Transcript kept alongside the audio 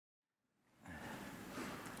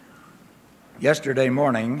Yesterday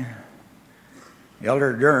morning,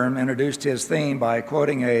 Elder Durham introduced his theme by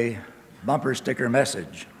quoting a bumper sticker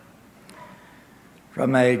message.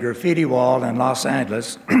 From a graffiti wall in Los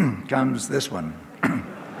Angeles comes this one.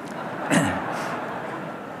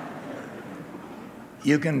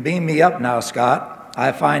 You can beam me up now, Scott.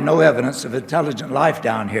 I find no evidence of intelligent life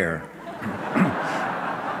down here.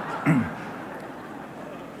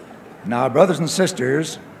 Now, brothers and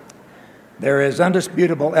sisters, there is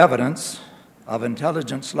undisputable evidence of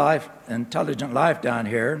intelligent life down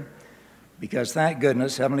here, because thank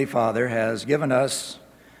goodness Heavenly Father has given us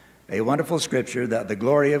a wonderful scripture that the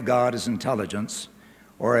glory of God is intelligence,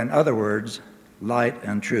 or in other words, light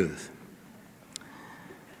and truth.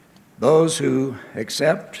 Those who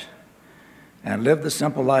accept and live the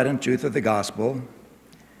simple light and truth of the gospel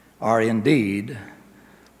are indeed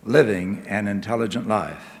living an intelligent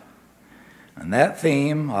life. And that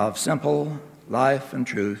theme of simple life and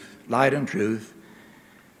truth, light and truth,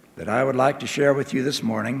 that I would like to share with you this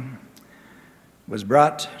morning was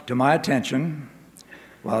brought to my attention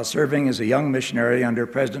while serving as a young missionary under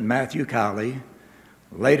President Matthew Cowley,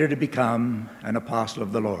 later to become an apostle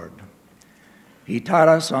of the Lord. He taught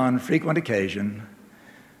us on frequent occasion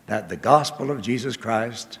that the gospel of Jesus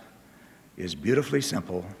Christ is beautifully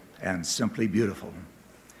simple and simply beautiful.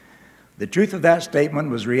 The truth of that statement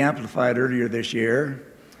was re-amplified earlier this year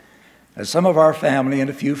as some of our family and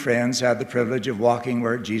a few friends had the privilege of walking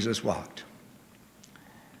where Jesus walked.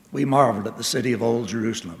 We marveled at the city of Old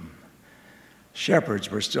Jerusalem.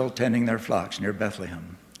 Shepherds were still tending their flocks near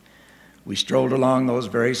Bethlehem. We strolled along those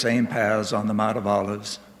very same paths on the Mount of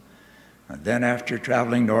Olives. And then after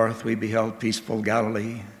traveling north, we beheld peaceful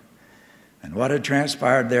Galilee. And what had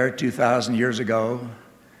transpired there 2,000 years ago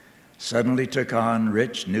suddenly took on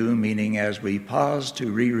rich new meaning as we paused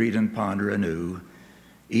to reread and ponder anew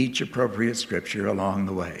each appropriate scripture along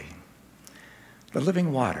the way. The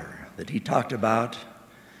living water that he talked about,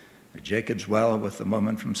 Jacob's well with the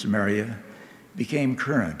woman from Samaria, became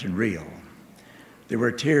current and real. There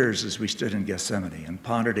were tears as we stood in Gethsemane and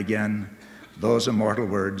pondered again those immortal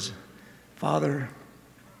words, Father,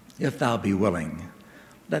 if thou be willing,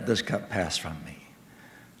 let this cup pass from me.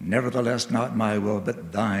 Nevertheless, not my will,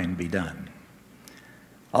 but thine be done.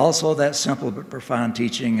 Also, that simple but profound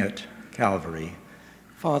teaching at Calvary,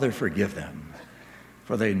 Father, forgive them,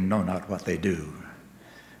 for they know not what they do.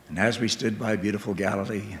 And as we stood by beautiful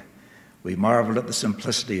Galilee, we marveled at the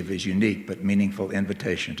simplicity of his unique but meaningful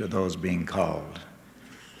invitation to those being called.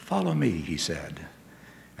 Follow me, he said,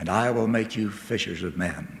 and I will make you fishers of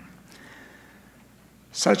men.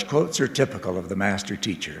 Such quotes are typical of the master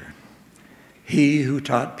teacher, he who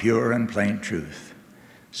taught pure and plain truth,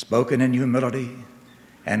 spoken in humility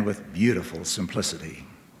and with beautiful simplicity.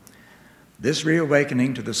 This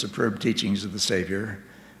reawakening to the superb teachings of the Savior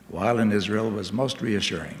while in Israel was most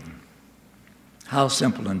reassuring. How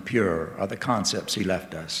simple and pure are the concepts he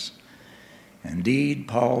left us. Indeed,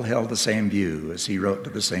 Paul held the same view as he wrote to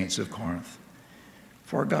the saints of Corinth.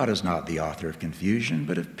 For God is not the author of confusion,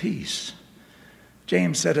 but of peace.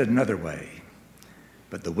 James said it another way.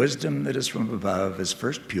 But the wisdom that is from above is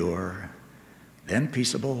first pure, then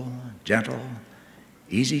peaceable, gentle,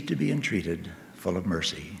 easy to be entreated, full of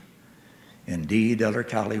mercy. Indeed, Elder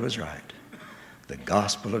Cowley was right. The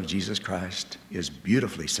gospel of Jesus Christ is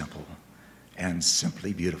beautifully simple and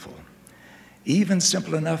simply beautiful. Even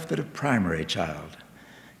simple enough that a primary child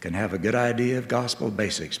can have a good idea of gospel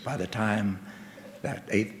basics by the time that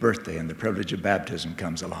 8th birthday and the privilege of baptism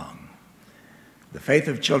comes along. The faith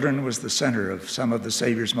of children was the center of some of the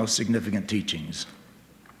Savior's most significant teachings.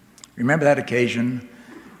 Remember that occasion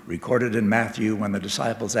recorded in Matthew when the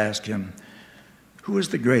disciples asked him, who is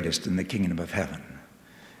the greatest in the kingdom of heaven?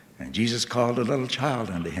 And Jesus called a little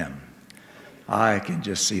child unto him. I can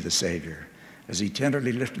just see the Savior as he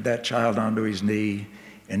tenderly lifted that child onto his knee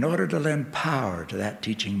in order to lend power to that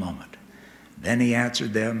teaching moment. Then he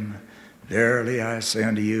answered them, verily I say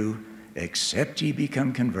unto you, except ye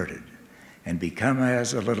become converted and become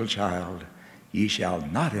as a little child, ye shall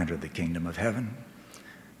not enter the kingdom of heaven.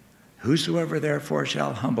 Whosoever therefore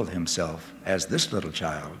shall humble himself as this little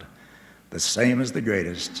child, the same as the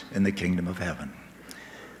greatest in the kingdom of heaven.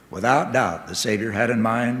 Without doubt, the Savior had in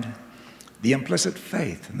mind the implicit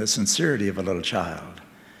faith and the sincerity of a little child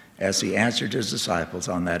as he answered his disciples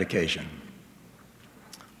on that occasion.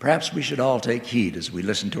 Perhaps we should all take heed as we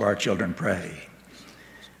listen to our children pray.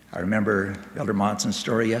 I remember Elder Monson's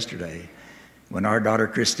story yesterday. When our daughter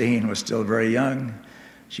Christine was still very young,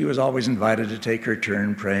 she was always invited to take her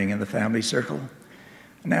turn praying in the family circle.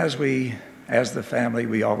 And as the family,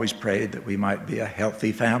 we always prayed that we might be a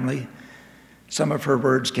healthy family. Some of her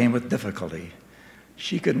words came with difficulty.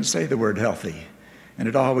 She couldn't say the word healthy, and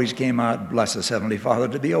it always came out, bless us, Heavenly Father,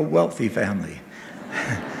 to be a wealthy family.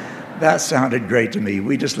 That sounded great to me.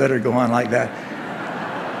 We just let her go on like that.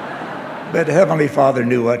 But Heavenly Father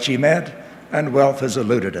knew what she meant, and wealth has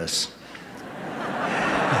eluded us.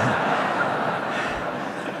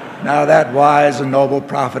 Now that wise and noble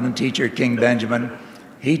prophet and teacher, King Benjamin,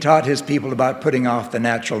 he taught his people about putting off the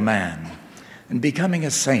natural man and becoming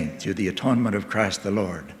a saint through the atonement of Christ the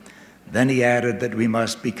Lord. Then he added that we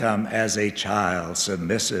must become as a child,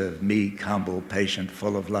 submissive, meek, humble, patient,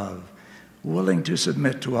 full of love, willing to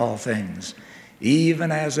submit to all things,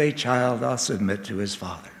 even as a child doth submit to his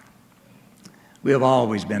father. We have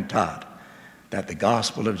always been taught that the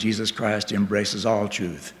gospel of Jesus Christ embraces all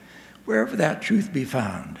truth, wherever that truth be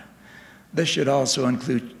found. This should also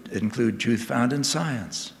include truth found in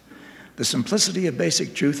science. The simplicity of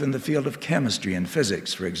basic truth in the field of chemistry and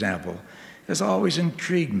physics, for example, has always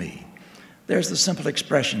intrigued me. There's the simple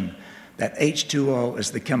expression that H2O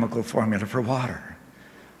is the chemical formula for water.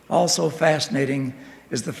 Also fascinating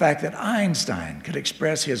is the fact that Einstein could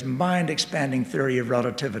express his mind-expanding theory of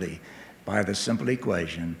relativity by the simple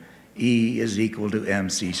equation E is equal to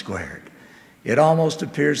mc squared. It almost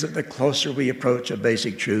appears that the closer we approach a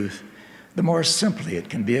basic truth, the more simply it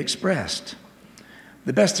can be expressed.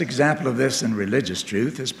 The best example of this in religious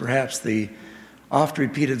truth is perhaps the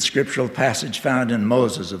oft-repeated scriptural passage found in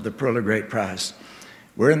Moses of the Pearl of Great Price,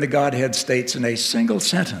 wherein the Godhead states in a single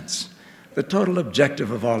sentence the total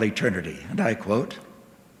objective of all eternity, and I quote,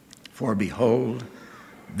 "For behold,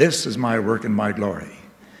 this is my work and my glory,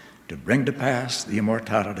 to bring to pass the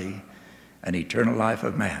immortality and eternal life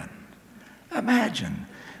of man." Imagine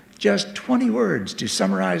just 20 words to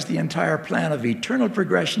summarize the entire plan of eternal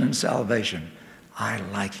progression and salvation. I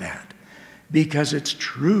like that because it's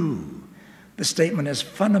true. The statement is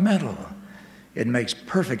fundamental. It makes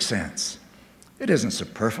perfect sense. It isn't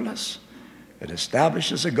superfluous. It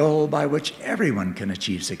establishes a goal by which everyone can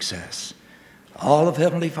achieve success. All of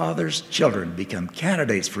Heavenly Father's children become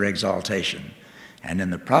candidates for exaltation, and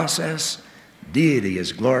in the process, deity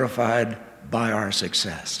is glorified by our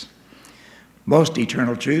success. Most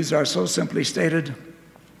eternal truths are so simply stated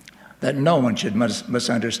that no one should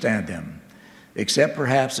misunderstand them, except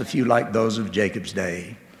perhaps a few like those of Jacob's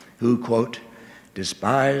day, who, quote,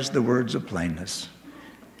 despised the words of plainness,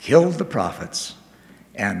 killed the prophets,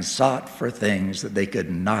 and sought for things that they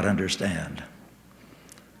could not understand.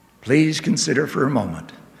 Please consider for a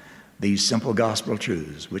moment these simple gospel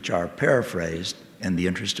truths, which are paraphrased in the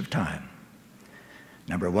interest of time.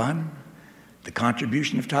 Number one, the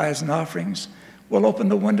contribution of tithes and offerings will open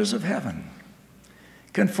the windows of heaven.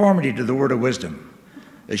 Conformity to the word of wisdom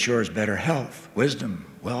assures better health, wisdom,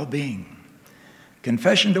 well-being.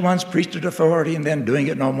 Confession to one's priesthood authority and then doing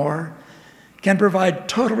it no more can provide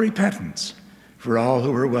total repentance for all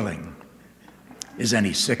who are willing. Is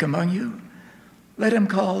any sick among you? Let him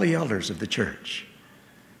call the elders of the church.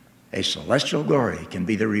 A celestial glory can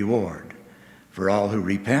be the reward for all who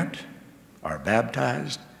repent, are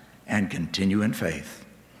baptized, and continue in faith.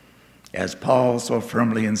 As Paul so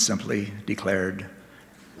firmly and simply declared,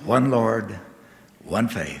 one Lord, one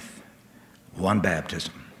faith, one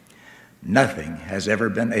baptism. Nothing has ever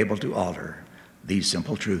been able to alter these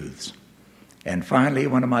simple truths. And finally,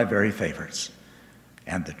 one of my very favorites,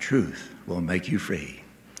 and the truth will make you free.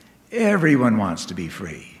 Everyone wants to be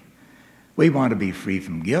free. We want to be free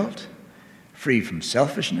from guilt, free from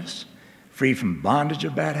selfishness, free from bondage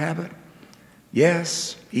of bad habit.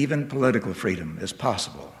 Yes, even political freedom is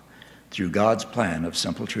possible through God's plan of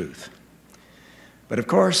simple truth. But of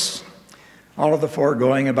course, all of the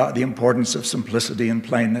foregoing about the importance of simplicity and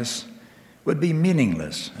plainness would be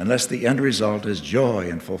meaningless unless the end result is joy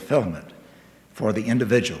and fulfillment for the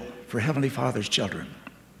individual, for Heavenly Father's children.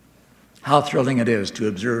 How thrilling it is to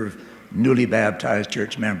observe newly baptized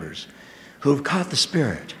church members who've caught the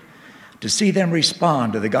Spirit, to see them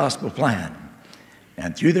respond to the gospel plan,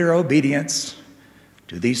 and through their obedience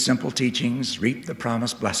to these simple teachings, reap the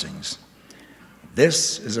promised blessings.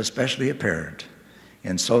 This is especially apparent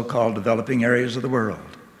in so-called developing areas of the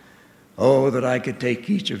world. Oh, that I could take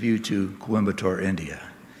each of you to Coimbatore, India,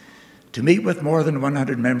 to meet with more than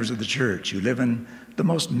 100 members of the church who live in the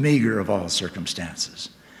most meager of all circumstances.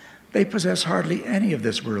 They possess hardly any of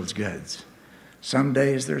this world's goods. Some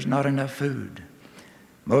days there's not enough food.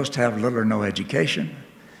 Most have little or no education,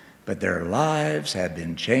 but their lives have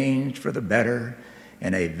been changed for the better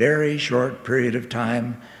in a very short period of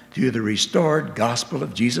time through the restored gospel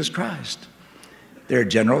of Jesus Christ. Their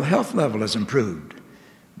general health level has improved.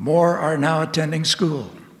 More are now attending school.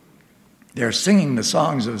 They're singing the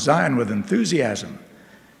songs of Zion with enthusiasm,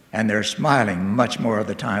 and they're smiling much more of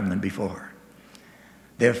the time than before.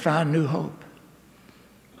 They have found new hope.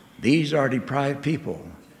 These are deprived people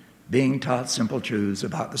being taught simple truths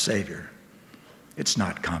about the Savior. It's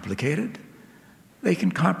not complicated. They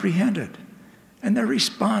can comprehend it, and they're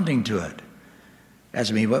responding to it.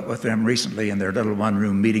 As we went with them recently in their little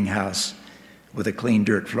one-room meeting house with a clean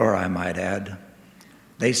dirt floor, I might add,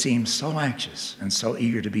 they seemed so anxious and so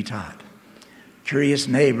eager to be taught. Curious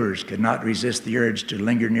neighbors could not resist the urge to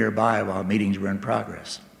linger nearby while meetings were in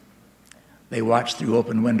progress. They watched through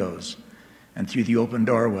open windows and through the open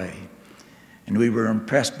doorway, and we were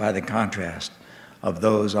impressed by the contrast of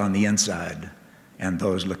those on the inside and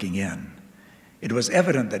those looking in. It was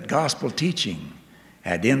evident that gospel teaching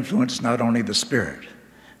had influenced not only the spirit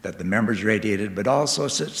that the members radiated, but also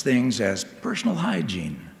such things as personal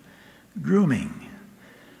hygiene, grooming,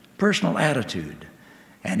 personal attitude,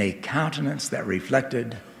 and a countenance that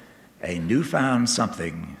reflected a newfound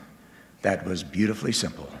something that was beautifully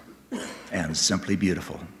simple and simply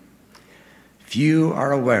beautiful. Few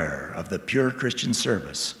are aware of the pure Christian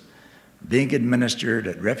service being administered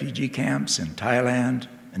at refugee camps in Thailand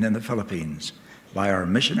and in the Philippines by our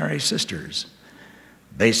missionary sisters.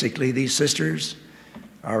 Basically, these sisters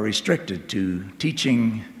are restricted to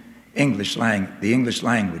teaching the English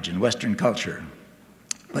language and Western culture.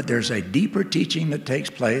 But there's a deeper teaching that takes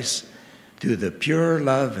place through the pure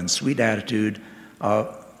love and sweet attitude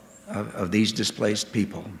of these displaced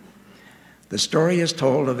people. The story is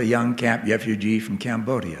told of a young camp refugee from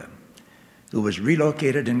Cambodia who was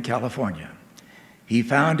relocated in California. He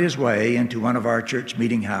found his way into one of our church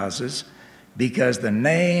meeting houses because the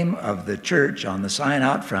name of the church on the sign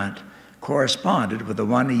out front corresponded with the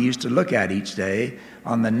one he used to look at each day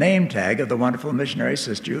on the name tag of the wonderful missionary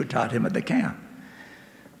sister who taught him at the camp.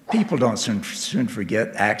 People don't soon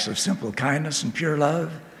forget acts of simple kindness and pure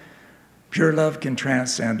love. Pure love can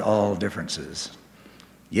transcend all differences.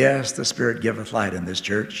 Yes, the Spirit giveth light in this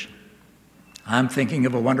church. I'm thinking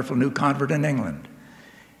of a wonderful new convert in England.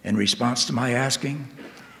 In response to my asking,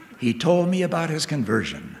 he told me about his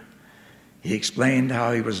conversion. He explained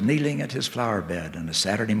how he was kneeling at his flower bed on a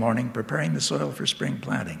Saturday morning preparing the soil for spring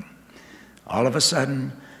planting. All of a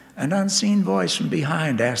sudden, an unseen voice from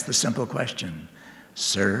behind asked the simple question,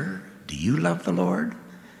 "Sir, do you love the Lord?"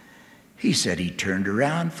 He said he turned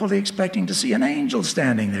around fully expecting to see an angel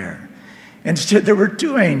standing there. Instead, there were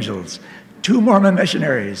two angels, two Mormon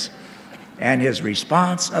missionaries. And his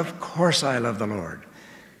response, "Of course I love the Lord.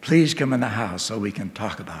 Please come in the house so we can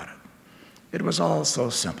talk about it." It was all so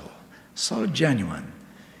simple, so genuine.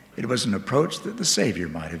 It was an approach that the Savior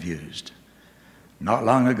might have used. Not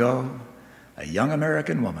long ago, a young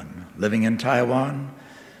American woman living in Taiwan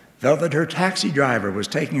felt that her taxi driver was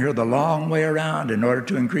taking her the long way around in order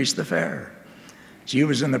to increase the fare. She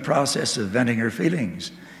was in the process of venting her feelings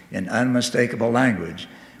in unmistakable language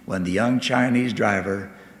when the young Chinese driver,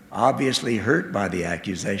 obviously hurt by the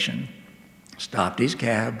accusation, stopped his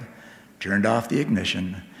cab, turned off the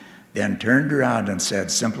ignition, then turned around and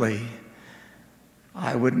said simply,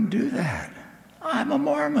 "I wouldn't do that. I'm a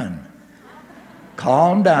Mormon."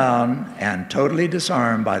 Calmed down and totally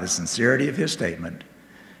disarmed by the sincerity of his statement,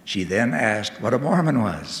 she then asked what a Mormon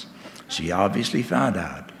was. She obviously found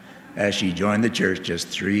out as she joined the church just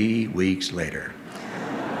 3 weeks later.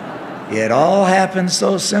 It all happens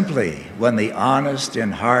so simply when the honest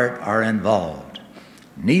in heart are involved.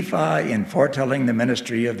 Nephi, in foretelling the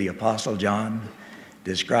ministry of the Apostle John,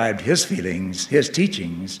 described his feelings, his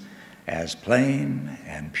teachings, as plain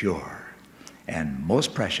and pure and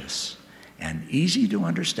most precious and easy to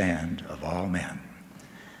understand of all men.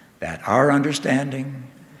 That our understanding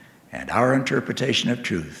and our interpretation of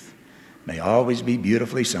truth may always be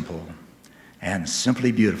beautifully simple and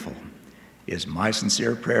simply beautiful is my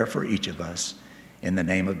sincere prayer for each of us in the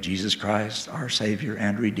name of Jesus Christ, our Savior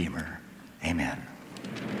and Redeemer. Amen.